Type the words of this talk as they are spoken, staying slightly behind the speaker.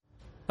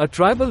A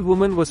tribal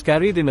woman was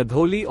carried in a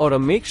dholi or a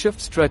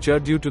makeshift stretcher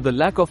due to the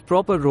lack of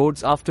proper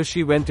roads after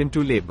she went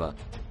into labor.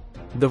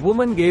 The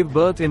woman gave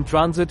birth in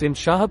transit in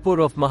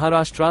Shahpur of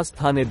Maharashtra's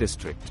Thane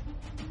district.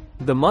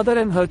 The mother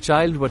and her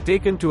child were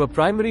taken to a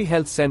primary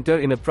health center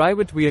in a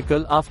private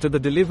vehicle after the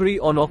delivery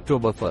on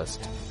October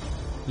 1st.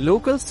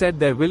 Locals said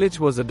their village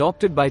was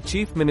adopted by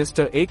Chief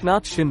Minister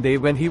Eknath Shinde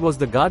when he was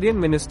the guardian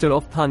minister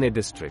of Thane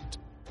district.